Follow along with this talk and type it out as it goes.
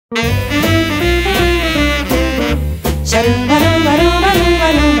Now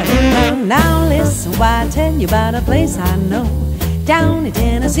listen while I tell you about a place I know, down in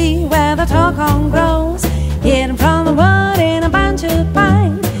Tennessee where the talcon grows, hidden from the wood in a bunch of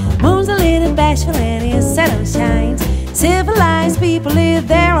pines. Moon's a little bashful and his sun shines. Civilized people live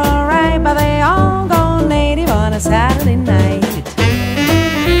there alright, but they all go native on a Saturday night.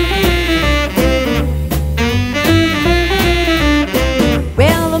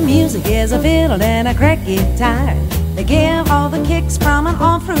 Well, the music is a fiddle and a crack guitar. They give all the kicks from an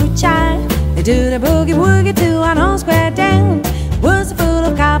old-fruit child. They do the boogie-woogie to an old square dance. Woods are full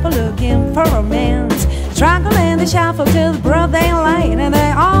of copper looking for romance. Struggle and they shuffle till the broad daylight, and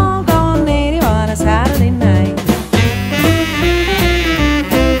they all go native on a Saturday night.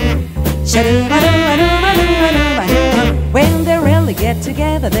 When they really get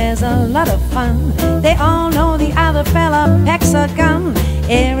together, there's a lot of fun. They all know the other fella packs a gun.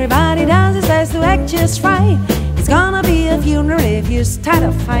 Everybody does his best to act just right. It's gonna be a funeral if you start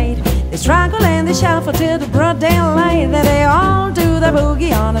a fight. They struggle and they shuffle till the broad daylight. That they all do the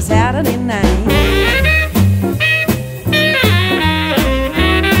boogie on a Saturday night.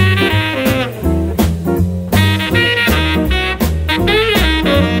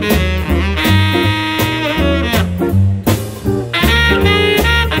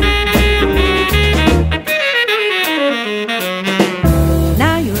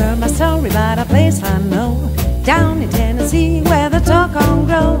 I know, down in Tennessee where the talcon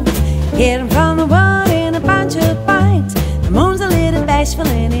grows, hidden from the wood in a bunch of pines. The moon's a little bashful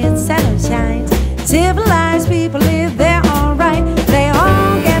and its sun shines. Civilized people live there alright. They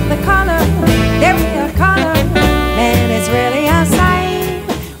all get the color, their real color. Man, it's really a sight.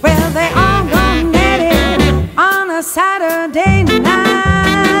 Well, they all go native on a Saturday night.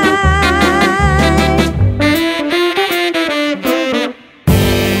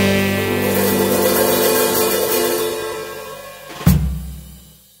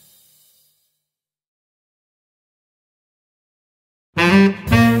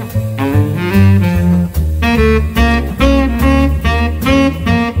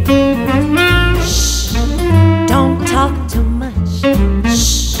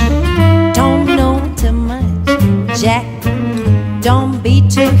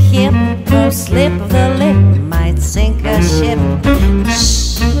 Slip of the lip might sink a ship.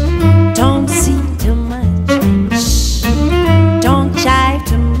 Shh, don't see too much. Shh, don't jive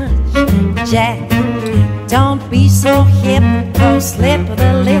too much. Jack, don't be so hip. No slip of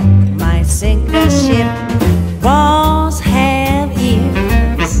the lip might sink a ship. Walls have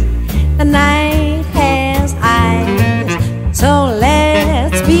ears, the night has eyes. So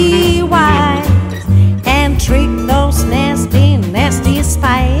let's be wise and trick those nasty, nasty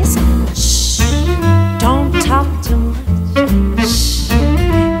spies. Don't talk too much. Shh,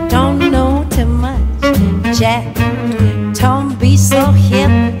 don't know too much. Jack, don't be so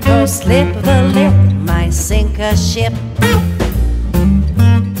hip. No slip of the lip might sink a ship.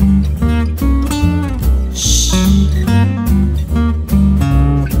 Shh.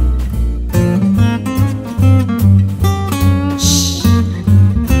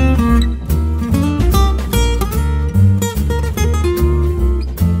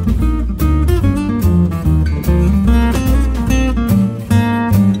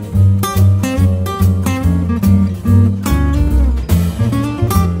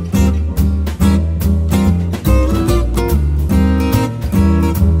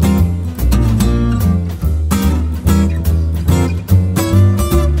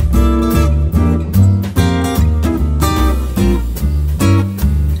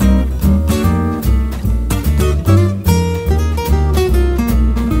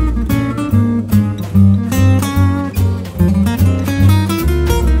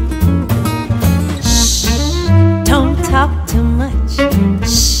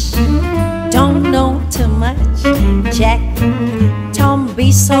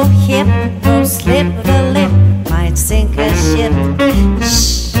 So hip, no slip of the lip might sink a ship.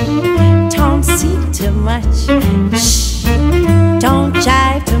 Shh, don't see too much. Shh, don't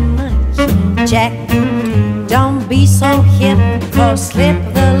jive too much. Jack, don't be so hip, no slip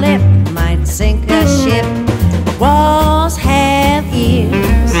of the lip might sink a ship. Walls have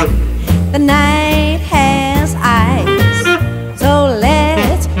ears, the night has eyes. So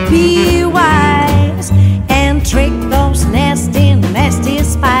let's be wise and trick those nasty, nasty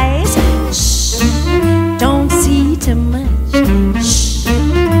spies. Shh, don't see too much. Shh,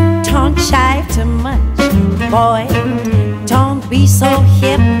 don't jive too much. Boy, don't be so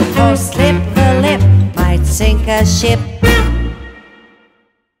hip, or slip the lip might sink a ship.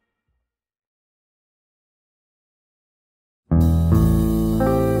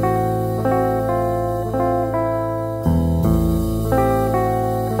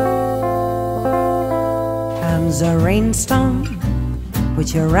 rainstorm,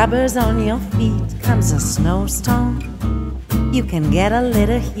 put your rubbers on your feet. Comes a snowstorm, you can get a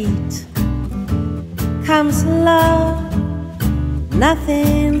little heat. Comes love,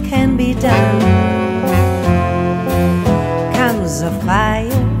 nothing can be done. Comes a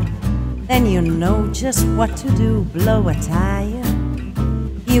fire, then you know just what to do. Blow a tire,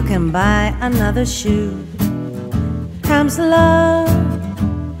 you can buy another shoe. Comes love,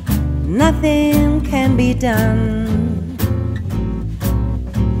 nothing can be done.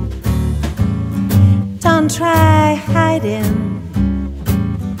 Don't try hiding,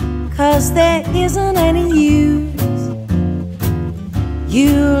 'cause there isn't any use.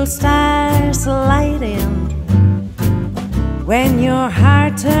 You'll start sliding when your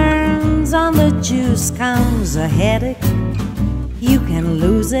heart turns on the juice. Comes a headache, you can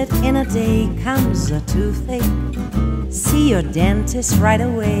lose it in a day. Comes a toothache, see your dentist right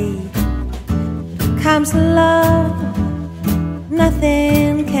away. Comes love,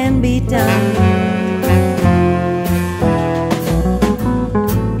 nothing can be done.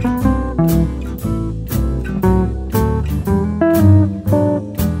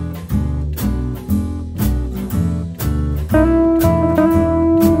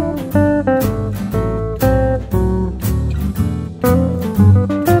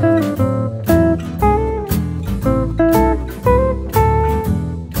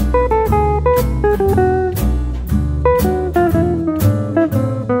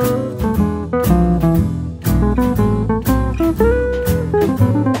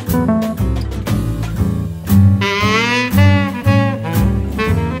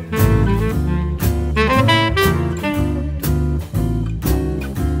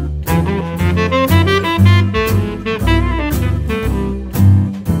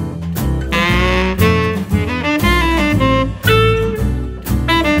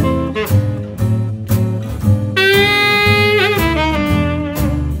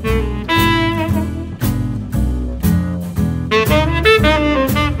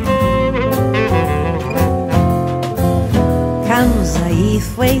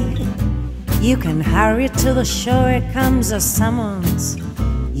 To the shore, it comes a summons,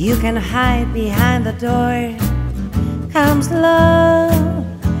 you can hide behind the door. Comes love,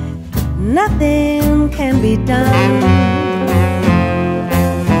 nothing can be done.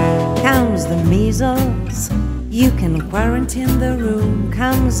 Comes the measles, you can quarantine the room.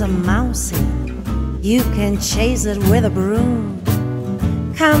 Comes a mousey, you can chase it with a broom.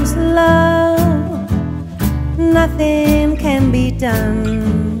 Comes love, nothing can be done.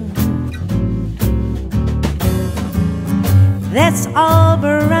 That's all,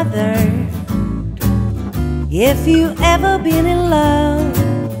 brother, if you ever been in love.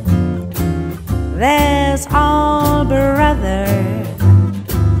 That's all, brother,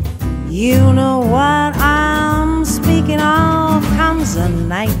 you know what I'm speaking of. Comes a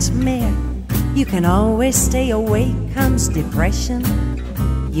nightmare, you can always stay awake. Comes depression,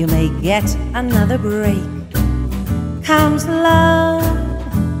 you may get another break. Comes love,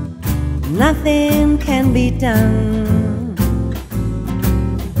 nothing can be done.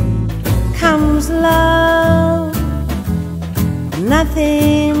 Comes love,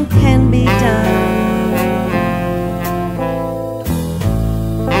 nothing can be done.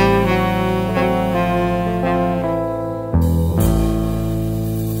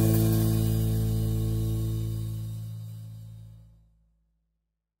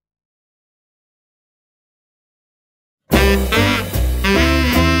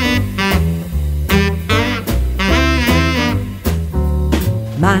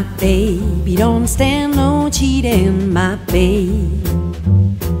 My baby don't stand no cheating, my babe.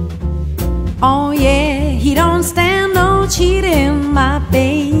 Oh yeah, he don't stand no cheating, my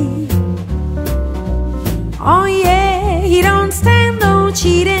babe. Oh yeah, he don't stand no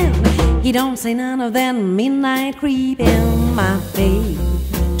cheating. He don't say none of that midnight creeping, my babe.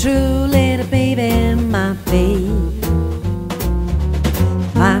 True little baby, my babe.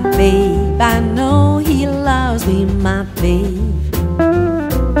 My babe, I know he loves me, my babe.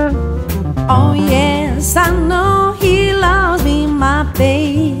 Oh yes, I know he loves me, my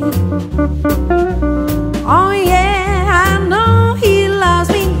babe. Oh yeah, I know he loves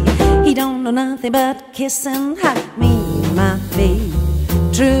me. He don't know nothing but kiss and hug me, my babe.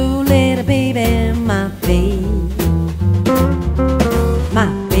 True little baby, my babe. My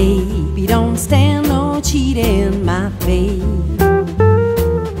baby don't stand no cheating, my babe.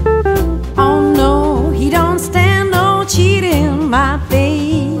 Oh no, he don't stand no cheating, my babe.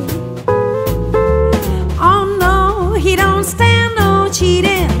 He don't stand no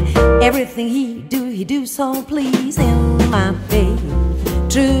cheating. Everything he do so pleasing, my babe.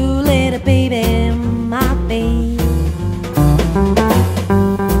 True little baby, my babe.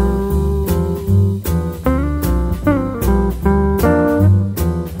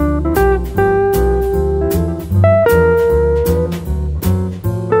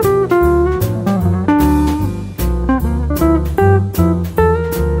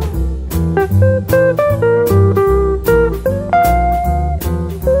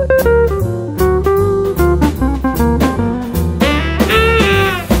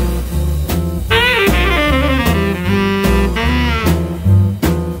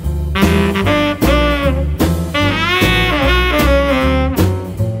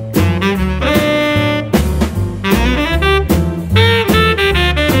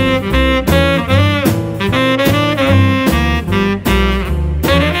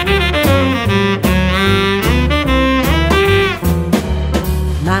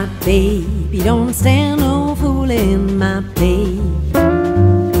 My baby don't stand no fooling, my baby.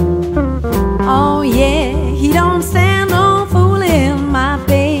 Oh yeah, he don't stand no fooling, my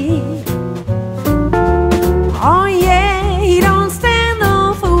baby. Oh yeah, he don't stand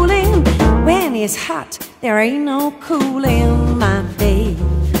no fooling. When it's hot, there ain't no cooling, my baby.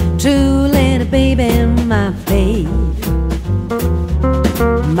 True little baby, my baby.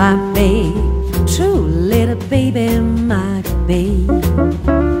 My baby, true little baby, my babe.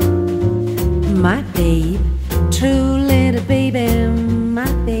 My babe, true little baby, my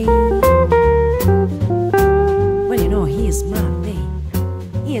babe. Well, you know, he is my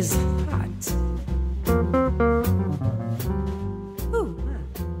babe. He is hot. Ooh,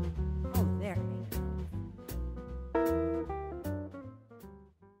 oh, there.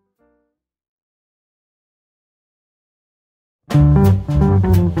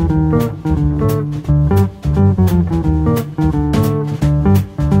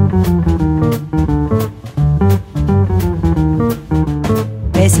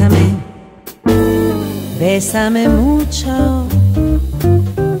 Bésame, bésame mucho.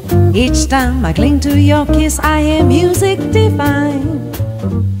 Each time I cling to your kiss, I hear music divine.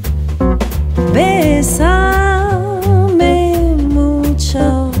 Bésame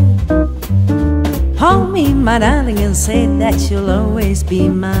mucho. Hold me, my darling, and say that you'll always be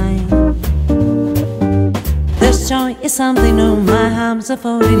mine. This joy is something new, my arms are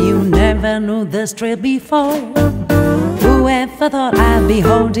folded. You never knew this thrill before. Whoever thought I'd be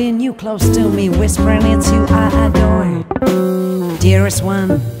holding you close to me, whispering it's you I adore. Dearest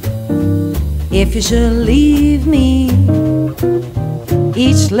one, if you should leave me,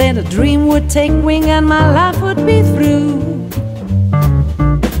 each little dream would take wing and my life would be through.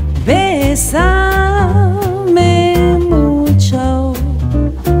 Bésame mucho.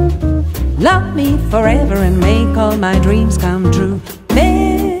 Love me forever and make all my dreams come true.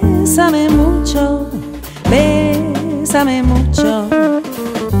 Bésame mucho. Bésame mucho.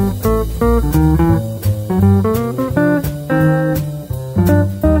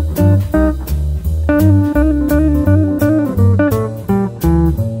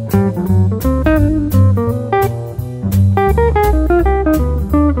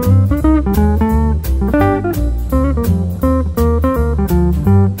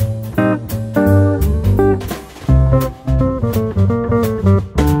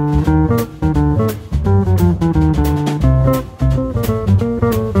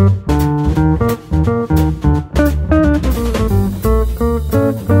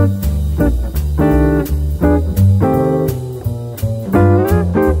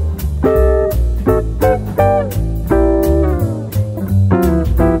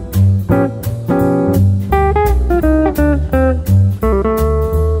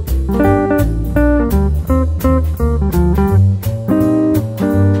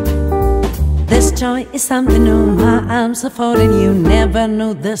 Something new, my arms are folding. You never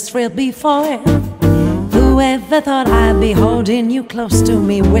knew this thrill before. Whoever thought I'd be holding you close to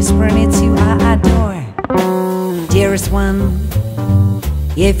me, whispering it's you I adore. Dearest one,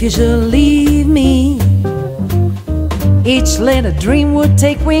 if you should leave me, each little dream would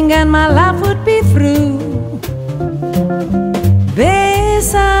take wing and my life would be through.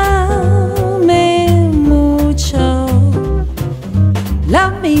 Bésame mucho.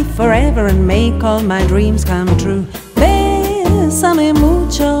 Love me forever and make all my dreams come true. Bésame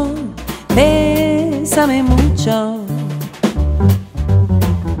mucho, bésame mucho.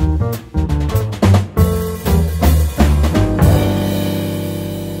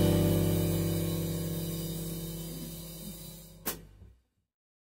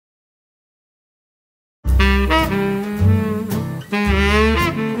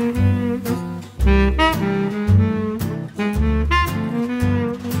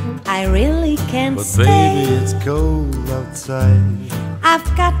 But baby, it's cold outside. I've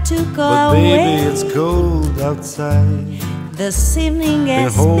got to go but away. Baby, it's cold outside. This evening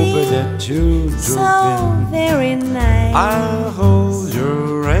has hoping been that you so very nice. I'll hold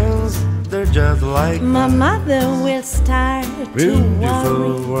your hands, they're just like my mother will start to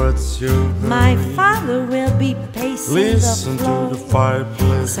beautiful worry. words you heard. My father will be pacing Listen the floor. to the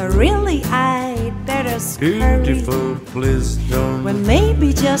fireplace. So really I'd better scurry. Beautiful, please don't. Well,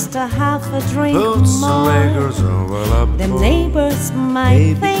 maybe just a half a drink Put some more. Lagos over the The bowl. neighbors might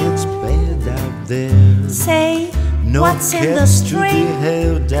Maybe think, it's bad out there. say, No what's in the cats to be string?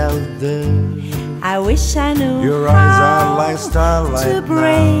 held out there. I wish I knew Your eyes are how like starlight to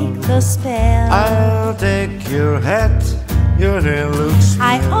break now. the spell. I'll take your hat Your hair looks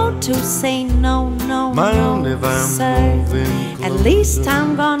I red. ought to say no, no, Mind no, if I'm sir. moving At closer? least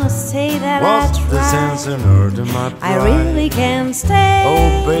I'm gonna say that What's I the sense tried. in hurting my pride? I really can't stay.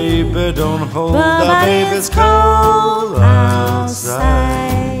 Oh baby, don't hold but the baby's cold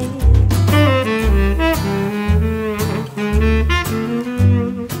outside.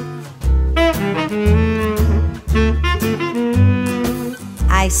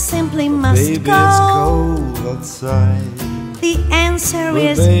 I simply must Baby, go. it's cold outside. The answer But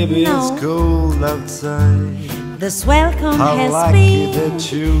is baby, no. it's cold outside. This welcome How has lucky been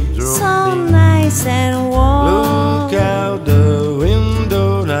that you drove so me. nice and warm. Look out the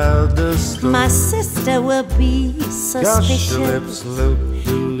window, now the storm. My sister will be Gosh, your suspicious. lips look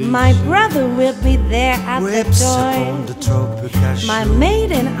delicious. My brother will be there at Whips the upon door. the tropical My shore.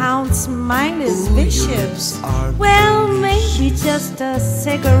 maiden aunt's mind is Ooh, your vicious. lips are Well, delicious. maybe just a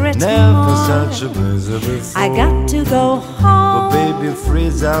cigarette Never more. such a blizzard before. I got to go But home. baby,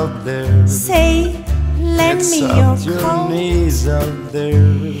 freeze out there. Say, lend It's me up your your coat. knees out there.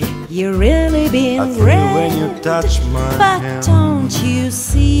 You're really being I feel great, when you touch my but hand. don't you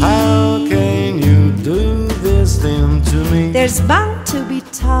see? How can you do this thing to me? There's bound to be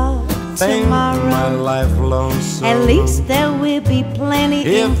talk Think my tomorrow. lifelong sorrow. At least there will be plenty if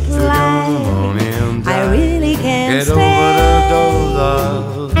you implied. don't want him, I really can't get stay. over the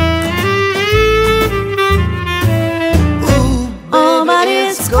dose. Oh, but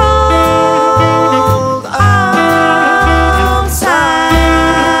it's cold outside.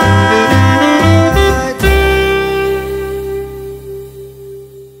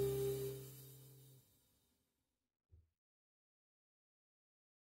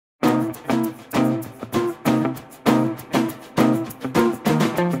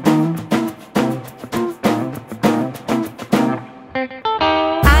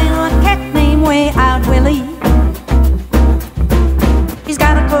 I know a cat named Way Out Willie. He's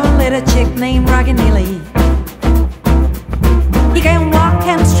got a cool little chick named Rocky Neely. He can walk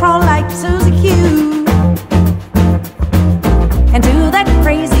and stroll like Susie Q, and do that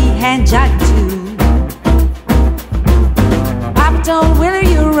crazy hand jive too. Papa told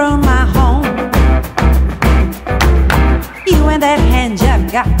Willie, you ruin my home. You and that hand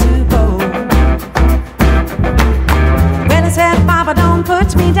jive got to go. Willie said, Papa, don't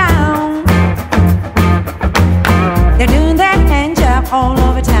put me down. They're doing that hand jive all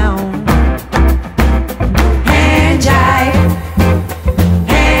over town. Hand jive,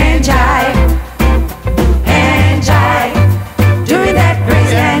 hand jive, hand jive, doing that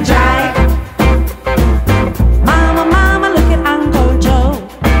crazy hand jive. Mama, mama, look at Uncle Joe.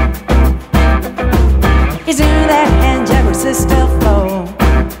 He's doing that hand jive with Sister Flo.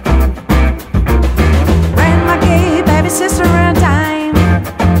 Grandma gave baby sister a dime.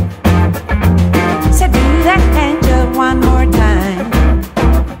 Said do that hand jive one more time.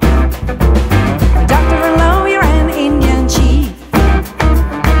 Dr. Lawyer and Indian Chief,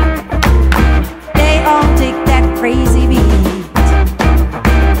 they all take that crazy beat.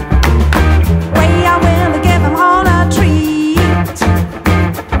 Way I will give them all a treat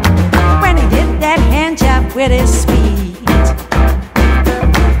when he did that hand jive with his feet.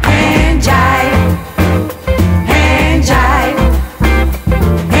 Hand jive, hand jive,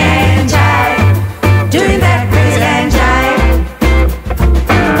 hand jive, doing that crazy hand jive.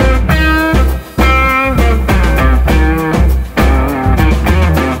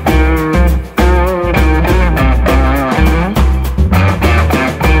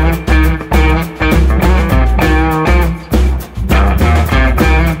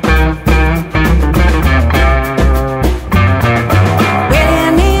 Willie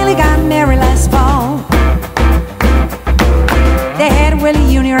and Neely got married last fall. They had Willie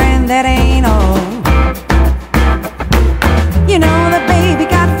Jr. and that ain't all. You know the baby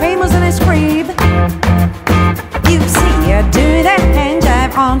got famous in his crib. You see her do that hand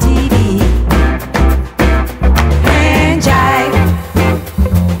jive on TV. Hand jive,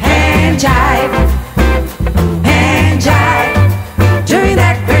 hand jive, hand jive, doing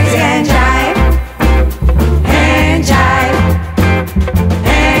that crazy hand jive. Hand jive,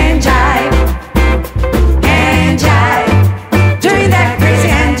 hand jive, hand jive, doing that crazy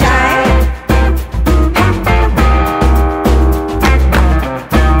hand jive.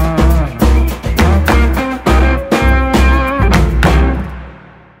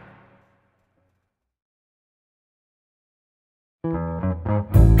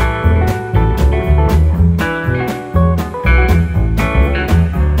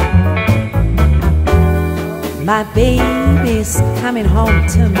 My baby's coming home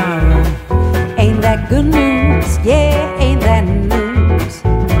tomorrow. Ain't that good news? Yeah, ain't that news?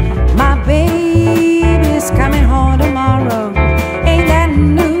 My baby's coming home tomorrow.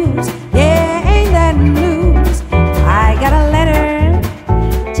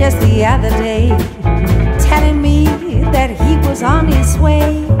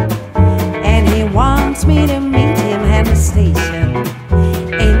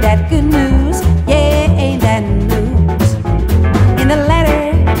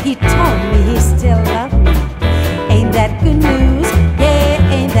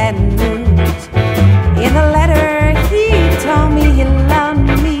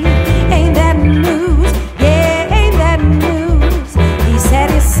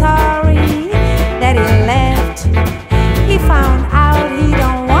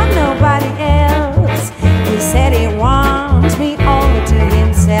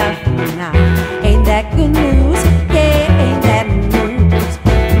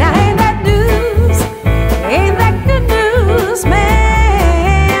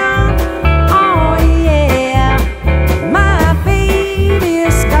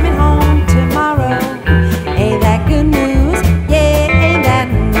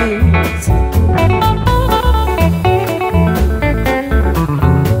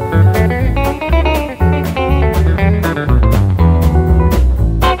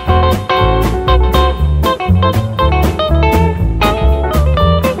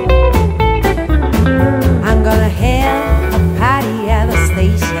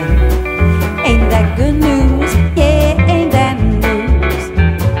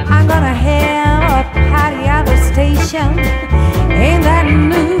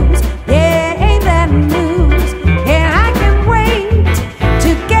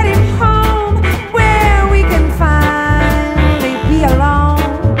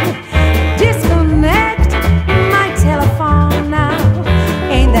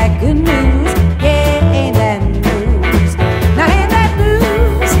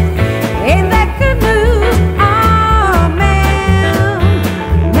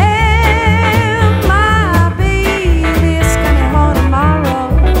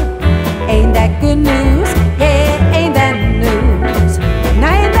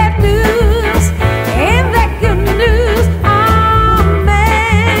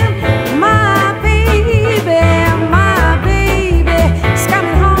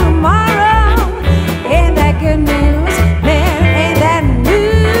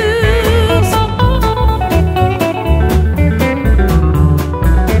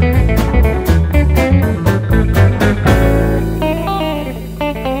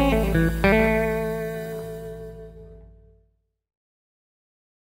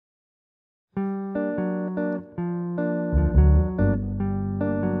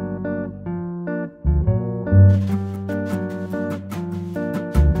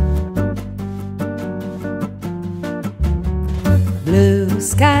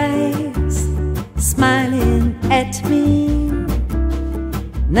 skies smiling at me,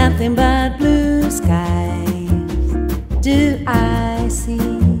 nothing but blue skies do I see.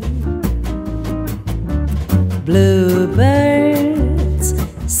 Bluebirds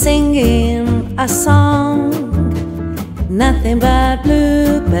singing a song, nothing but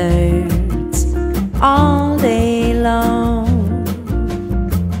bluebirds all day long.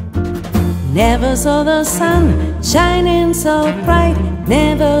 Never saw the sun shining so bright,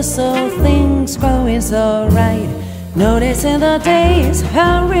 never saw things growing so right. Noticing the days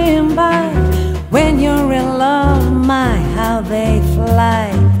hurrying by, when you're in love, my how they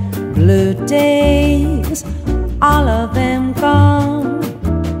fly. Blue days, all of them gone,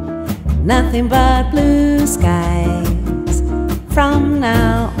 nothing but blue skies from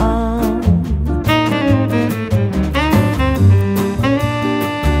now on.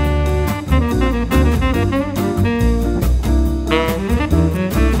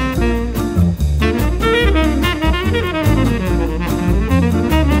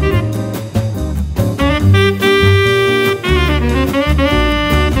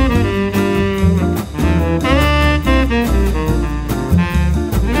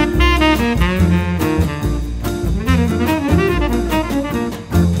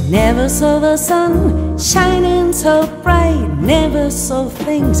 Never saw the sun shining so bright, never saw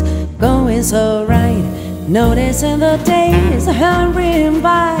things going so right. Noticing the days hurrying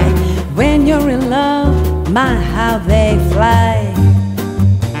by, when you're in love, my how they fly.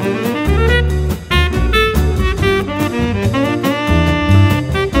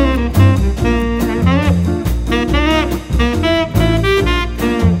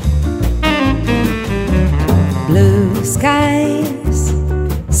 Blue skies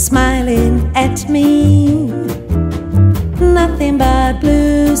smiling at me, nothing but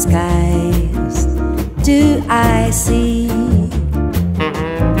blue skies do I see.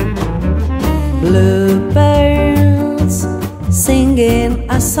 Bluebirds singing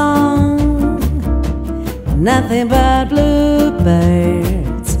a song, nothing but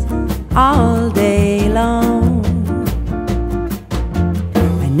bluebirds all day long.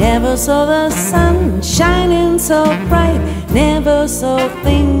 I never saw the sun shining so bright, never saw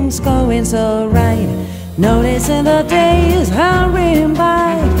things going so right. Noticing the days hurrying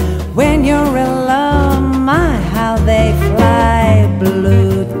by, when you're in love, my how they fly.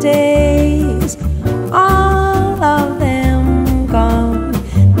 Blue days, all of them gone,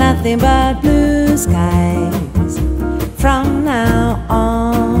 nothing but blue skies from now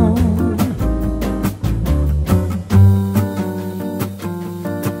on.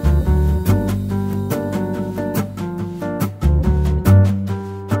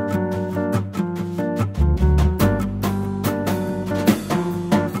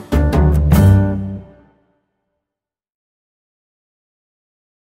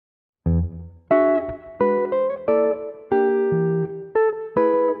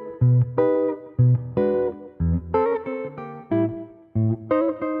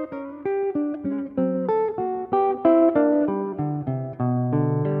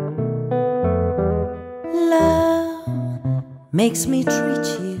 Makes me treat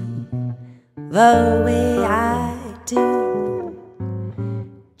you the way I do.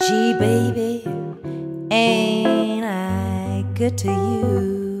 Gee, baby, ain't I good to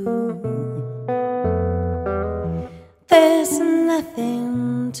you? There's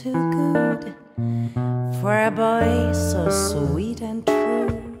nothing too good for a boy so sweet and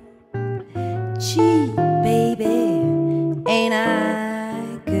true. Gee, baby, ain't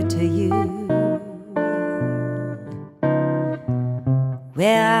I good to you?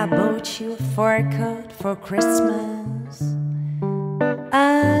 Well, I bought you a fur coat for Christmas,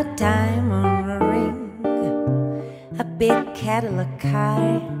 a diamond ring, a big Cadillac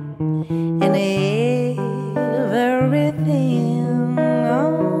car, and everything.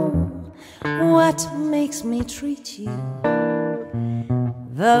 Oh, what makes me treat you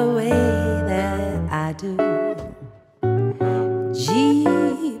the way that I do?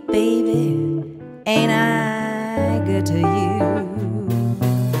 Gee, baby, ain't I good to you?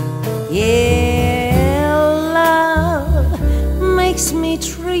 Yeah, love makes me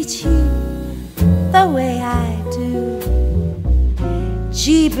treat you the way I do.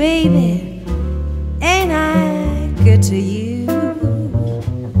 Gee, baby, ain't I good to you?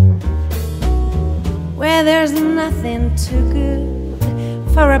 Well, there's nothing too good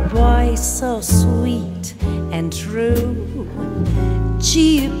for a boy so sweet and true.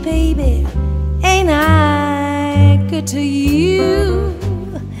 Gee, baby, ain't I good to you?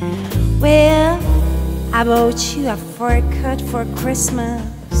 Well, I bought you a fur coat for Christmas,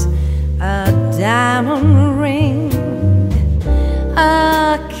 a diamond ring, a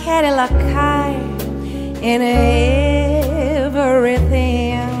a Cadillac car in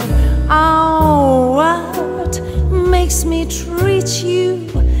everything. Oh, what makes me treat you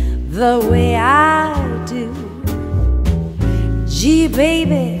the way I do? Gee,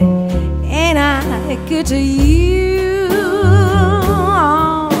 baby, ain't I good to you?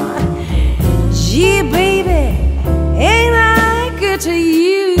 Oh, gee, baby, ain't I good to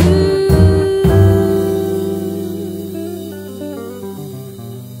you?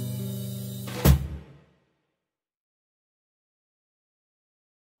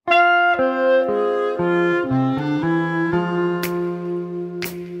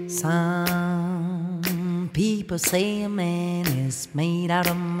 Some people say a man is made out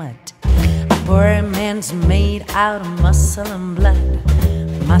of mud. A poor man's made out of muscle and blood.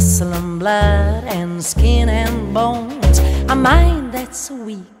 Muscle and blood and skin and bones. A mind that's so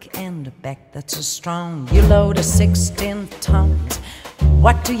weak and a back that's so strong. You load a 16 tons.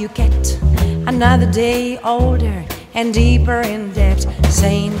 What do you get? Another day older and deeper in debt.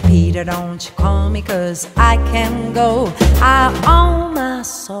 Saint Peter, don't you call me, 'cause I can go. I owe my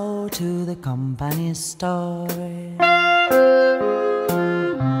soul to the company store.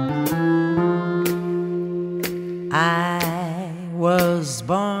 I was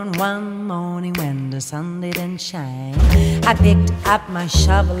born one morning when the sun didn't shine. I picked up my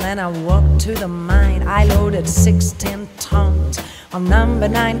shovel and I walked to the mine. I loaded 16 tons on number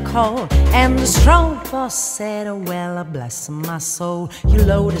 9 coal, and the stroke boss said, oh well, bless my soul, you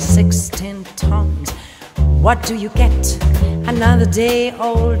loaded 16 tons. What do you get? Another day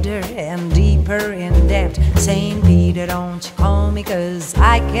older and deeper in debt. Saint Peter, don't you call me, 'cause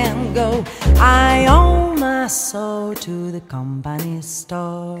I can go. I owe my soul to the company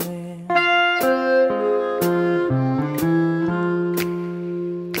store.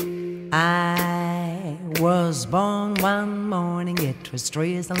 I was born one morning, it was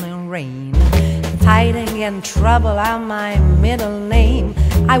drizzling rain. Tiding and trouble are my middle name.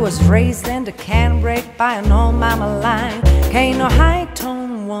 I was raised in the Canberra by an old mama line. Can't no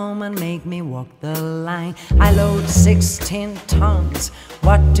high-tone woman make me walk the line. I load 16 tons,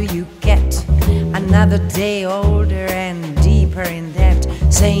 what do you get? Another day older and deeper in debt.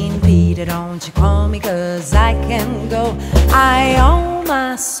 Saint Peter, don't you call me, 'cause I can go. I owe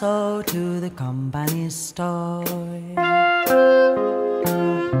my soul to the company store.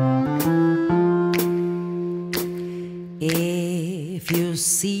 If you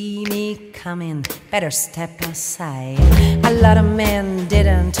see me coming, better step aside. A lot of men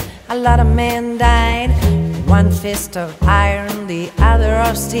didn't, a lot of men died. One fist of iron, the other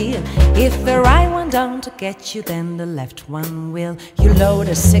of steel. If the right one don't get you, then the left one will. You load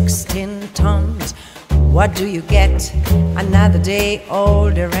a 16 tons, what do you get? Another day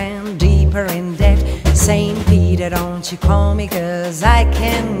older and deeper in debt. Saint Peter, don't you call me, 'cause I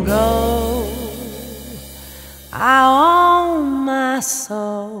can go. I owe my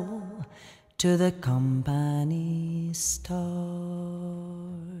soul to the company store.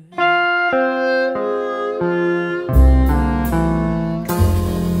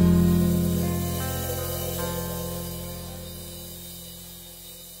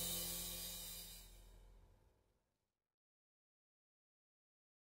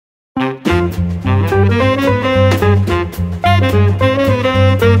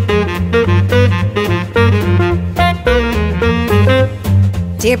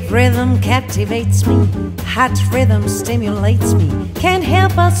 Deep rhythm captivates me, hot rhythm stimulates me. Can't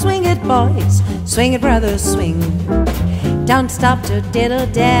help but swing it, boys, swing it, brothers, swing. Don't stop to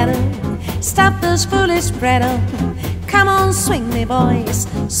diddle-daddle, stop this foolish prattle. Come on, swing me, boys,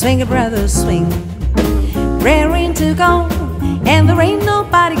 swing it, brothers, swing. Raring to go, and there ain't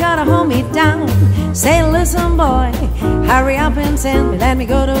nobody gonna hold me down. Say, listen, boy, hurry up and send me, let me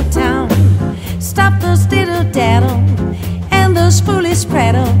go to town. Stop this diddle-daddle and this foolish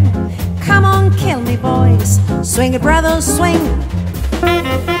prattle. Come on, kill me, boys, swing it, brothers, swing.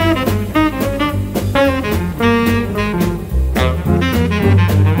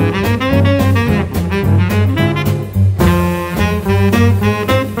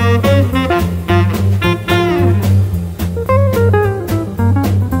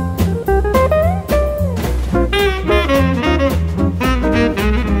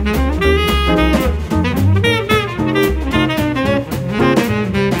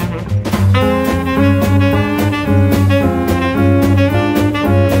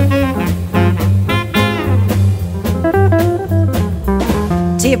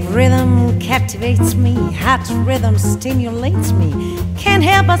 Deep rhythm captivates me, hot rhythm stimulates me. Can't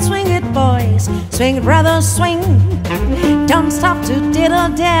help but swing it, boys. Swing it, brothers, swing. Don't stop to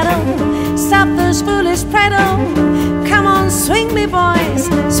diddle-daddle. Stop this foolish prattle. Come on, swing me, boys.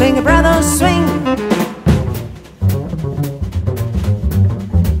 Swing it, brothers, swing.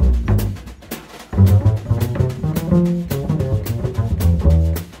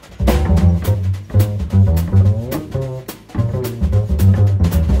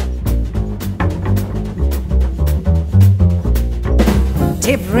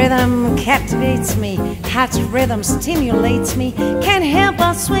 Deep rhythm captivates me, hot rhythm stimulates me. Can't help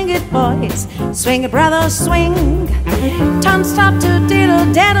but swing it, boys. Swing it, brothers, swing. Don't stop to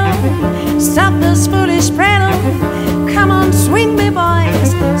diddle-daddle. Stop this foolish prattle. Come on, swing me,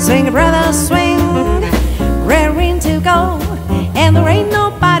 boys. Swing it, brothers, swing. Raring to go, and there ain't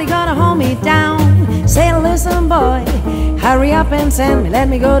nobody gonna hold me down. Say, listen, boy, hurry up and send me, let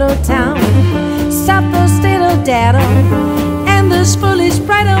me go to town. Stop this diddle-daddle. This foolish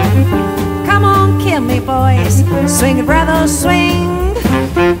bridle. Come on, kill me, boys. Swing it, brothers, swing.